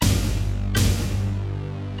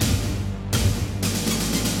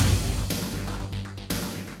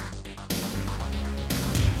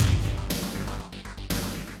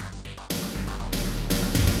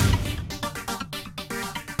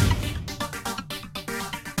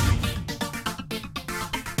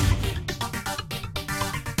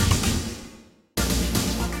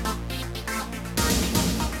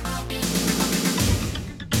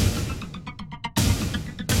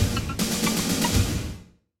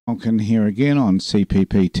Tonkin here again on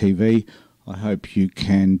CPP TV. I hope you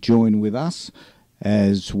can join with us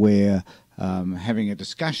as we're having a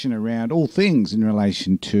discussion around all things in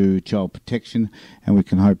relation to child protection, and we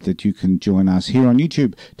can hope that you can join us here on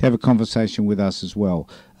YouTube to have a conversation with us as well.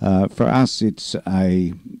 For us, it's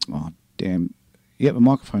a... Oh, damn... Yep, the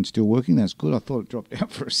microphone's still working. That's good. I thought it dropped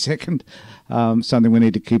out for a second. Something we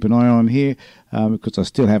need to keep an eye on here because I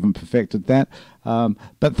still haven't perfected that.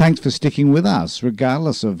 But thanks for sticking with us,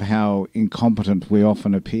 regardless of how incompetent we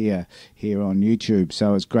often appear here on YouTube.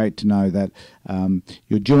 So it's great to know that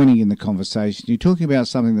you're joining in the conversation. You're talking about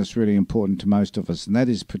something that's really important to most of us, and that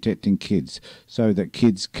is protecting kids so that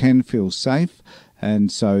kids can feel safe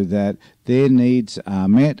and so that their needs are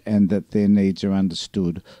met and that their needs are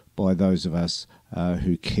understood by those of us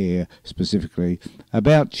who care specifically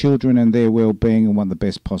about children and their well-being and want the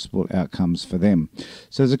best possible outcomes for them.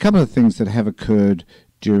 So there's a couple of things that have occurred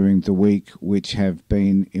during the week which have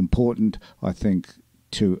been important, I think,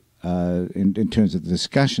 to in terms of the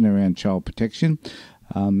discussion around child protection.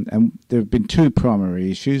 And there have been two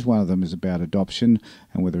primary issues. One of them is about adoption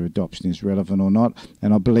and whether adoption is relevant or not.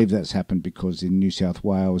 And I believe that's happened because in New South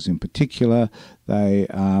Wales in particular, they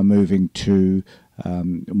are moving to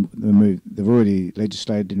they've already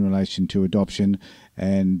legislated in relation to adoption,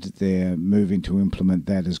 and they're moving to implement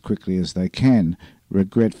that as quickly as they can,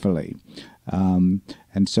 regretfully. And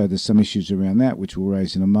so there's some issues around that, which we'll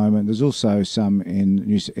raise in a moment. There's also some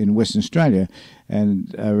in Western Australia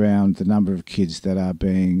and around the number of kids that are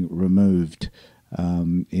being removed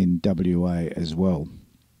in WA as well.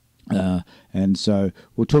 And so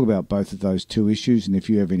we'll talk about both of those two issues, and if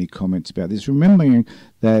you have any comments about this, remembering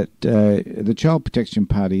that the Child Protection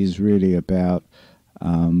Party is really about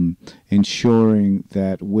ensuring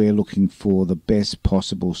that we're looking for the best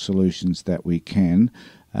possible solutions that we can,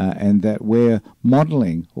 and that we're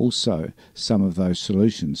modelling also some of those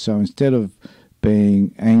solutions. So instead of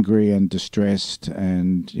being angry and distressed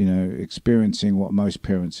and, experiencing what most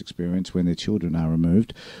parents experience when their children are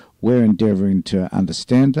removed, we're endeavouring to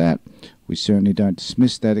understand that. We certainly don't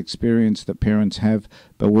dismiss that experience that parents have,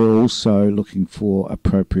 but we're also looking for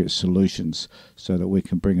appropriate solutions so that we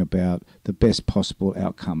can bring about the best possible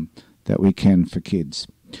outcome that we can for kids.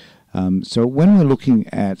 So when we're looking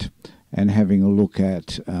at and having a look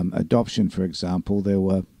at adoption, for example, there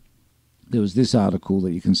was this article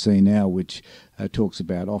that you can see now which talks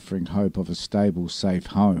about offering hope of a stable, safe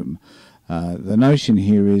home. The notion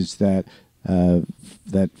here is that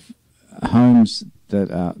homes that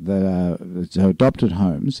are adopted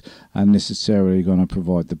homes are necessarily going to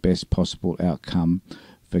provide the best possible outcome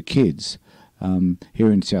for kids.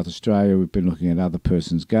 Here in South Australia, we've been looking at other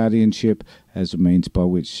person's guardianship as a means by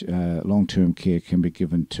which long-term care can be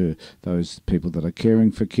given to those people that are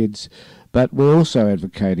caring for kids. But we're also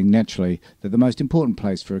advocating, naturally, that the most important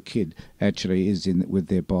place for a kid actually is with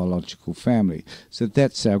their biological family. So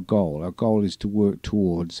that's our goal. Our goal is to work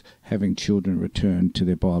towards having children return to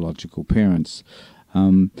their biological parents.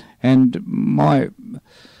 And my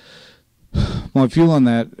view on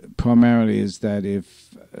that primarily is that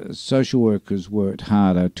if social workers worked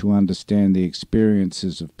harder to understand the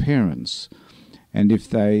experiences of parents, and if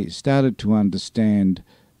they started to understand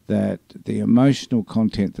that the emotional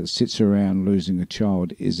content that sits around losing a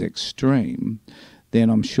child is extreme, then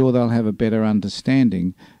I'm sure they'll have a better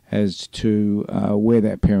understanding as to where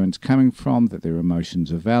that parent's coming from, that their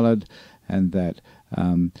emotions are valid, and that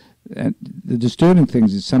and the disturbing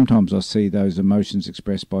things is sometimes I see those emotions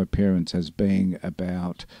expressed by parents as being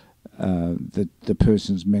about the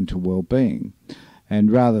person's mental well-being. And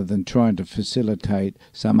rather than trying to facilitate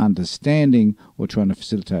some understanding or trying to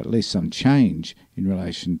facilitate at least some change in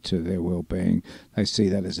relation to their well-being, they see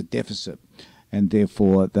that as a deficit. And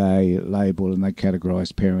therefore they label and they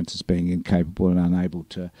categorise parents as being incapable and unable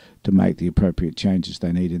to make the appropriate changes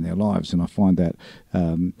they need in their lives. And I find that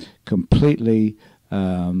completely,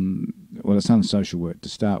 well, it's unsocial work to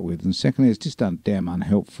start with. And secondly, it's just damn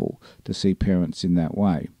unhelpful to see parents in that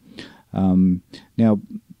way. Now,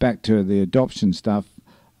 back to the adoption stuff,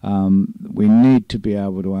 we need to be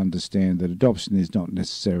able to understand that adoption is not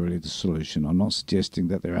necessarily the solution. I'm not suggesting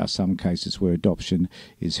that there are some cases where adoption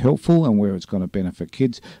is helpful and where it's going to benefit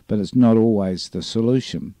kids, but it's not always the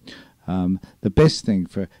solution. The best thing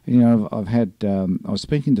for, I was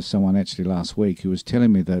speaking to someone actually last week who was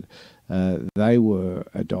telling me that they were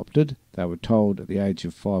adopted. They were told at the age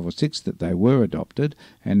of 5 or 6 that they were adopted,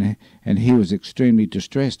 and he was extremely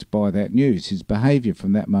distressed by that news. His behaviour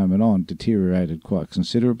from that moment on deteriorated quite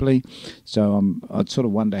considerably. So I'd sort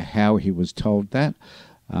of wonder how he was told that.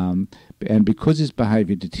 And because his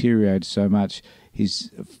behaviour deteriorated so much,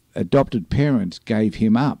 his adopted parents gave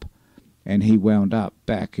him up and he wound up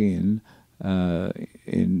back in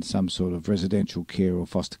some sort of residential care or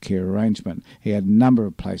foster care arrangement. He had a number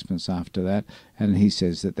of placements after that, and he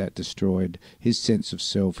says that that destroyed his sense of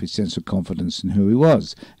self, his sense of confidence in who he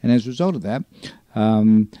was. And as a result of that,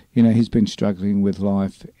 he's been struggling with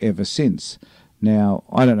life ever since. Now,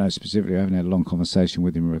 I don't know specifically, I haven't had a long conversation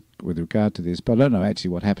with him with regard to this, but I don't know actually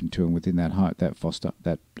what happened to him within that home,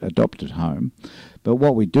 that adopted home. But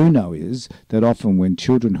what we do know is that often when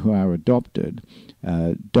children who are adopted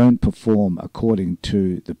don't perform according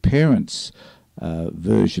to the parents'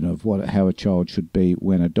 version of how a child should be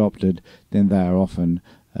when adopted, then they are often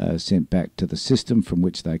sent back to the system from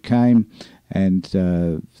which they came, and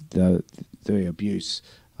the abuse,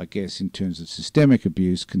 I guess, in terms of systemic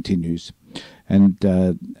abuse, continues. And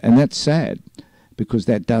that's sad, because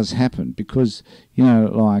that does happen. Because,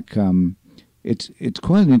 it's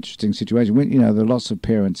quite an interesting situation. When, there are lots of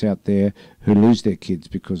parents out there who lose their kids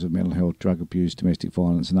because of mental health, drug abuse, domestic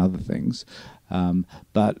violence and other things. Those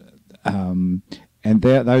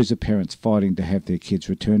are parents fighting to have their kids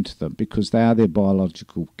returned to them, because they are their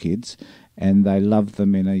biological kids and they love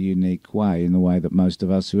them in a unique way, in the way that most of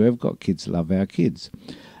us who have got kids love our kids.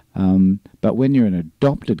 But when you're an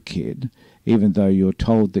adopted kid, even though you're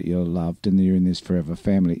told that you're loved and that you're in this forever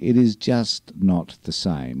family, it is just not the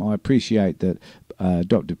same. I appreciate that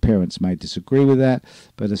adoptive parents may disagree with that,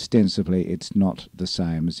 but ostensibly it's not the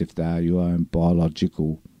same as if they are your own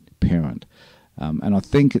biological parent. And I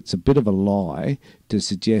think it's a bit of a lie to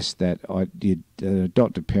suggest that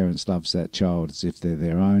adoptive parents loves that child as if they're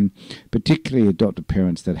their own, particularly adoptive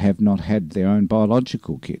parents that have not had their own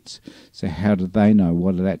biological kids. So how do they know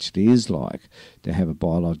what it actually is like to have a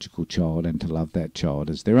biological child and to love that child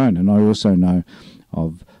as their own? And I also know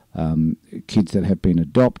of kids that have been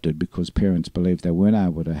adopted because parents believed they weren't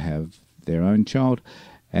able to have their own child,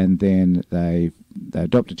 and then they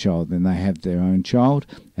adopt a child, then they have their own child,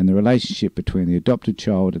 and the relationship between the adopted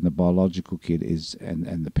child and the biological kid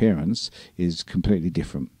and the parents is completely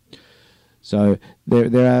different. So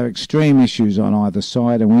there are extreme issues on either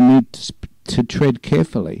side, and we need to tread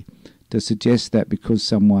carefully to suggest that because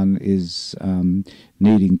someone is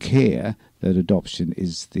needing care, that adoption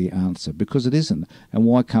is the answer, because it isn't. And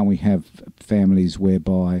why can't we have families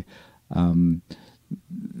whereby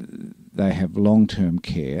they have long-term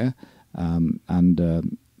care under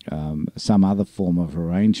some other form of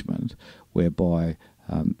arrangement, whereby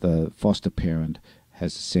the foster parent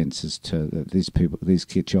has a sense as to that this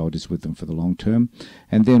kid child is with them for the long term?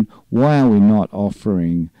 And then why are we not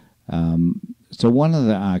offering? So one of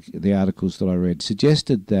the articles that I read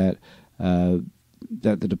suggested that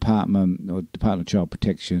that the Department of Child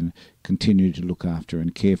Protection continue to look after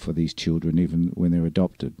and care for these children even when they're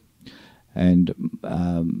adopted. And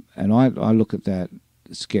I look at that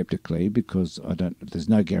skeptically, because there's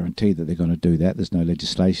no guarantee that they're going to do that. There's no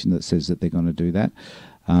legislation that says that they're going to do that.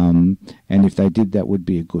 And if they did, that would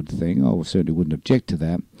be a good thing. I certainly wouldn't object to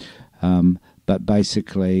that. But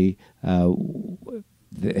basically,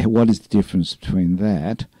 what is the difference between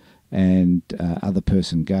that and other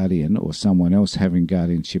person guardian, or someone else having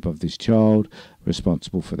guardianship of this child,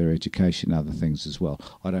 responsible for their education, other things as well?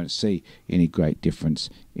 I don't see any great difference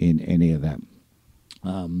in any of that.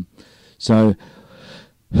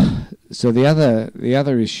 So the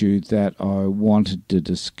other issue that I wanted to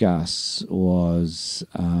discuss was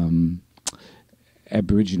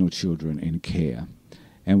Aboriginal children in care.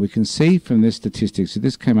 And we can see from this statistic, so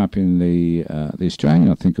this came up in the Australian,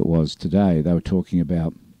 I think it was, today. They were talking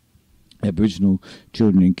about Aboriginal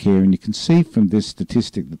children in care, and you can see from this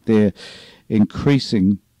statistic that they're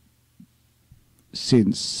increasing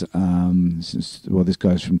since this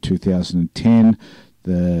goes from 2010.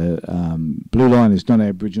 The blue line is not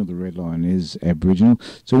Aboriginal, the red line is Aboriginal.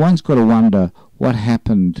 So one's got to wonder what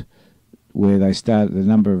happened where they started. The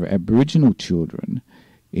number of Aboriginal children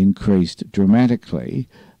increased dramatically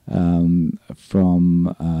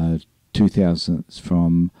from 2000,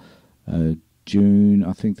 from June,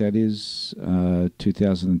 I think that is,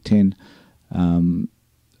 2010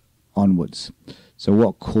 onwards. So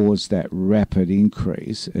what caused that rapid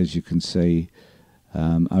increase, as you can see,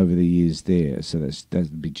 over the years there? So that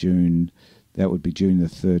would be June. That would be June the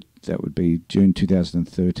 3rd. That would be June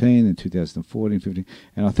 2013 and 2014, 15,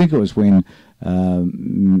 and I think it was when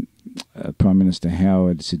Prime Minister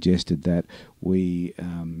Howard suggested that we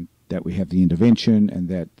have the intervention, and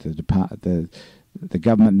that the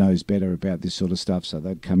government knows better about this sort of stuff, so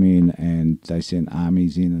they'd come in and they sent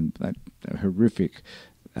armies in, and that horrific.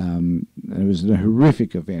 It was a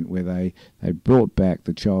horrific event where they brought back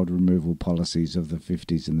the child removal policies of the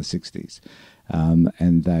 50s and the 60s,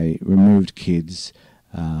 and they removed kids.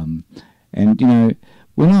 And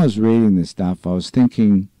when I was reading this stuff, I was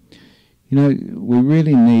thinking, you know, we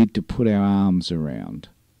really need to put our arms around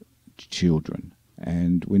children,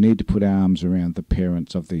 and we need to put our arms around the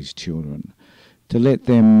parents of these children to let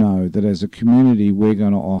them know that as a community we're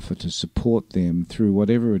going to offer to support them through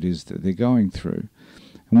whatever it is that they're going through.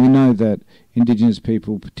 And we know that Indigenous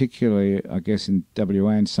people, particularly I guess in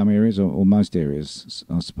WA in some areas, or most areas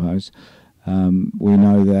I suppose, we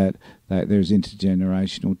know that there's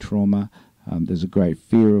intergenerational trauma. There's a great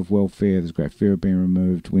fear of welfare, there's a great fear of being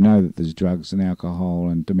removed. We know that there's drugs and alcohol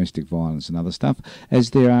and domestic violence and other stuff, as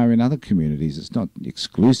there are in other communities. It's not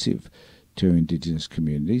exclusive to Indigenous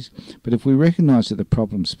communities. But if we recognise that the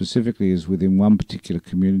problem specifically is within one particular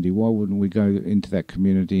community, why wouldn't we go into that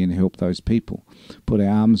community and help those people, put our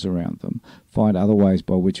arms around them, find other ways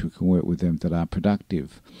by which we can work with them that are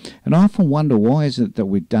productive? And I often wonder, why is it that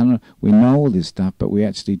we know all this stuff, but we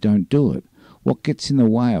actually don't do it? What gets in the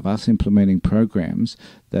way of us implementing programs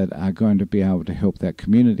that are going to be able to help that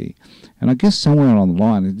community? And I guess somewhere along the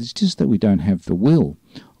line, it's just that we don't have the will,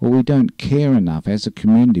 or we don't care enough as a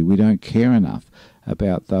community. We don't care enough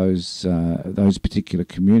about those particular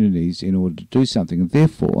communities in order to do something, and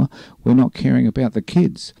therefore we're not caring about the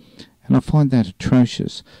kids. And I find that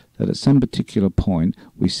atrocious, that at some particular point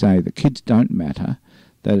we say that kids don't matter,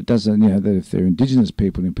 that it doesn't, that if they're Indigenous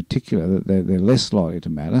people in particular, that they're less likely to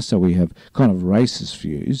matter. So we have kind of racist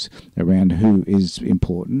views around who is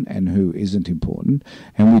important and who isn't important,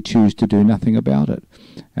 and we choose to do nothing about it.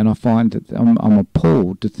 And I find that I'm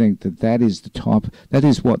appalled to think that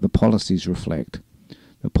is what the policies reflect.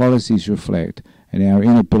 The policies reflect and our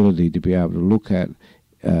inability to be able to look at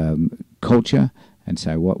culture and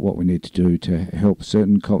say what we need to do to help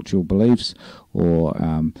certain cultural beliefs, or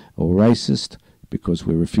racist, because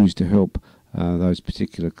we refuse to help those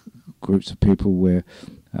particular groups of people where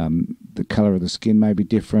the colour of the skin may be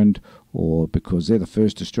different, or because they're the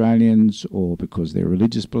first Australians, or because their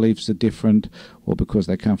religious beliefs are different, or because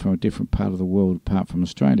they come from a different part of the world apart from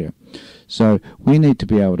Australia. So we need to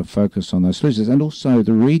be able to focus on those solutions. And also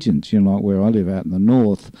the regions, like where I live out in the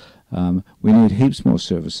north, we need heaps more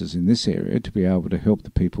services in this area to be able to help the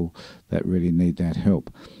people that really need that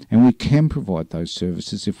help. And we can provide those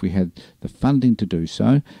services if we had the funding to do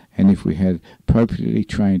so, and if we had appropriately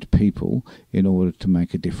trained people in order to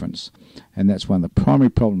make a difference. And that's one of the primary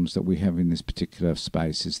problems that we have in this particular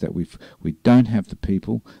space, is that we don't have the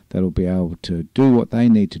people that will be able to do what they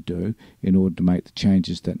need to do in order to make the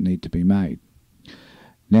changes that need to be made.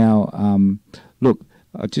 Now, look,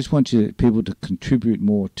 I just want people to contribute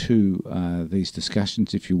more to these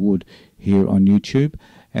discussions, if you would, here on YouTube.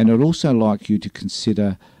 And I'd also like you to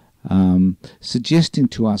consider suggesting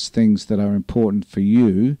to us things that are important for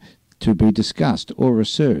you to be discussed or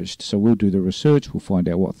researched. So we'll do the research, we'll find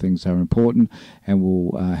out what things are important, and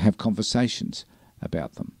we'll have conversations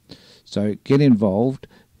about them. So get involved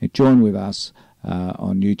and join with us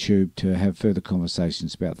on YouTube to have further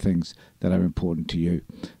conversations about things that are important to you.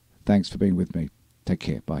 Thanks for being with me. Take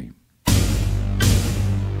care. Bye.